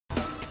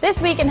This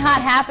week in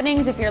Hot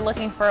Happenings, if you're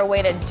looking for a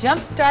way to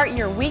jumpstart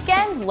your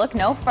weekend, look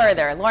no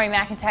further. Lori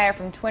McIntyre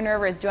from Twin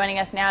River is joining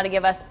us now to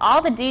give us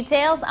all the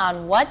details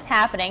on what's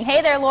happening.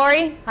 Hey there,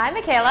 Lori. Hi,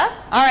 Michaela.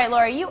 All right,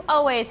 Lori, you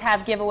always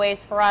have giveaways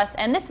for us,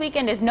 and this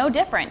weekend is no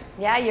different.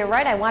 Yeah, you're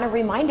right. I want to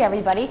remind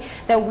everybody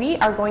that we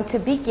are going to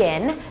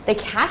begin the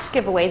cash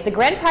giveaways, the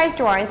grand prize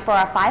drawings for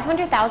our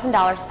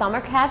 $500,000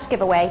 summer cash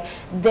giveaway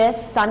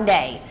this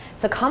Sunday.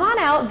 So come on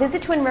out,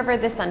 visit Twin River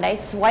this Sunday,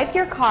 swipe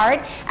your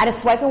card at a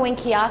Swipe and Win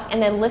kiosk,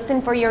 and then listen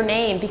for your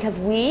name, because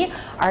we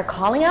are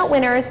calling out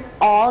winners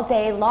all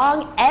day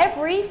long,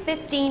 every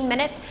 15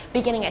 minutes,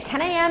 beginning at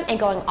 10 a.m. and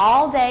going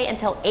all day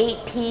until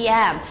 8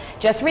 p.m.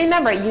 Just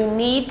remember, you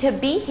need to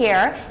be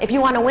here if you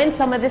want to win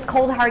some of this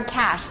cold hard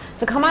cash.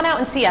 So come on out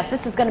and see us.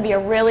 This is going to be a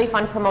really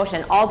fun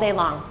promotion all day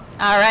long.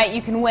 All right,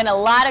 you can win a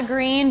lot of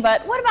green,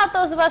 but what about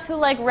those of us who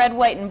like red,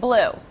 white, and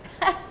blue?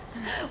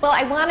 Well,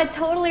 I want to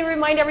totally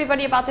remind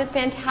everybody about this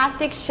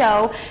fantastic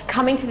show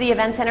coming to the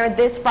Event Center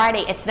this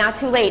Friday. It's not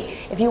too late.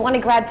 If you want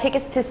to grab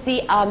tickets to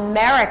see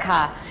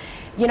America.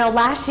 You know,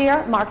 last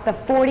year marked the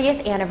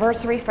 40th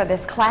anniversary for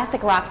this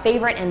classic rock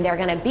favorite, and they're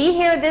going to be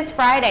here this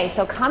Friday,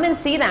 so come and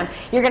see them.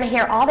 You're going to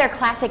hear all their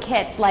classic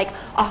hits like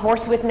A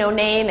Horse with No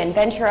Name and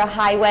Ventura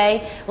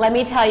Highway. Let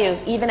me tell you,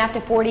 even after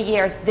 40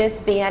 years,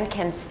 this band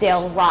can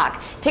still rock.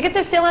 Tickets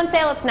are still on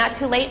sale. It's not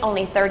too late,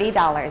 only $30.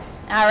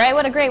 All right,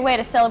 what a great way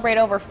to celebrate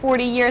over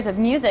 40 years of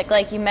music,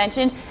 like you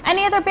mentioned.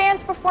 Any other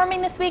bands performing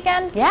this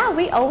weekend? Yeah,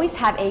 we always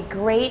have a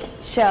great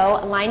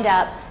show lined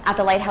up at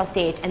the Lighthouse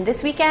stage, and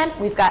this weekend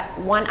we've got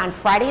one on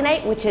Friday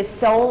night, which is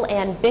Soul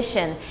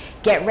Ambition.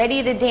 Get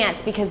ready to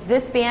dance, because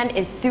this band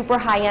is super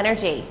high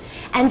energy.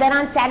 And then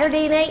on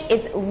Saturday night,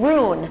 it's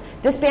Rune.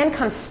 This band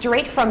comes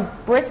straight from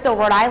Bristol,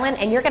 Rhode Island,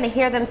 and you're going to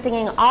hear them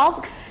singing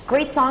all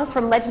great songs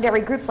from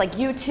legendary groups like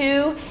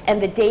U2 and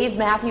the Dave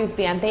Matthews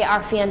Band. They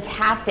are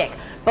fantastic.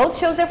 Both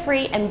shows are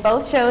free, and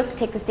both shows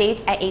take the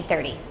stage at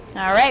 8:30.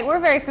 All right,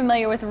 we're very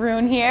familiar with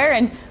Rune here,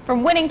 and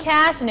from winning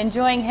cash and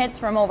enjoying hits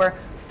from over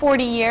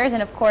 40 years,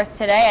 and of course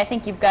today, I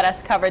think you've got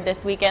us covered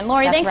this weekend.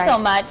 Lori, That's thanks right. so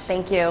much.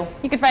 Thank you.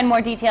 You can find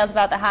more details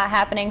about the Hot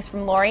Happenings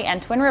from Lori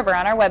and Twin River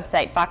on our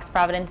website,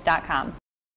 foxprovidence.com.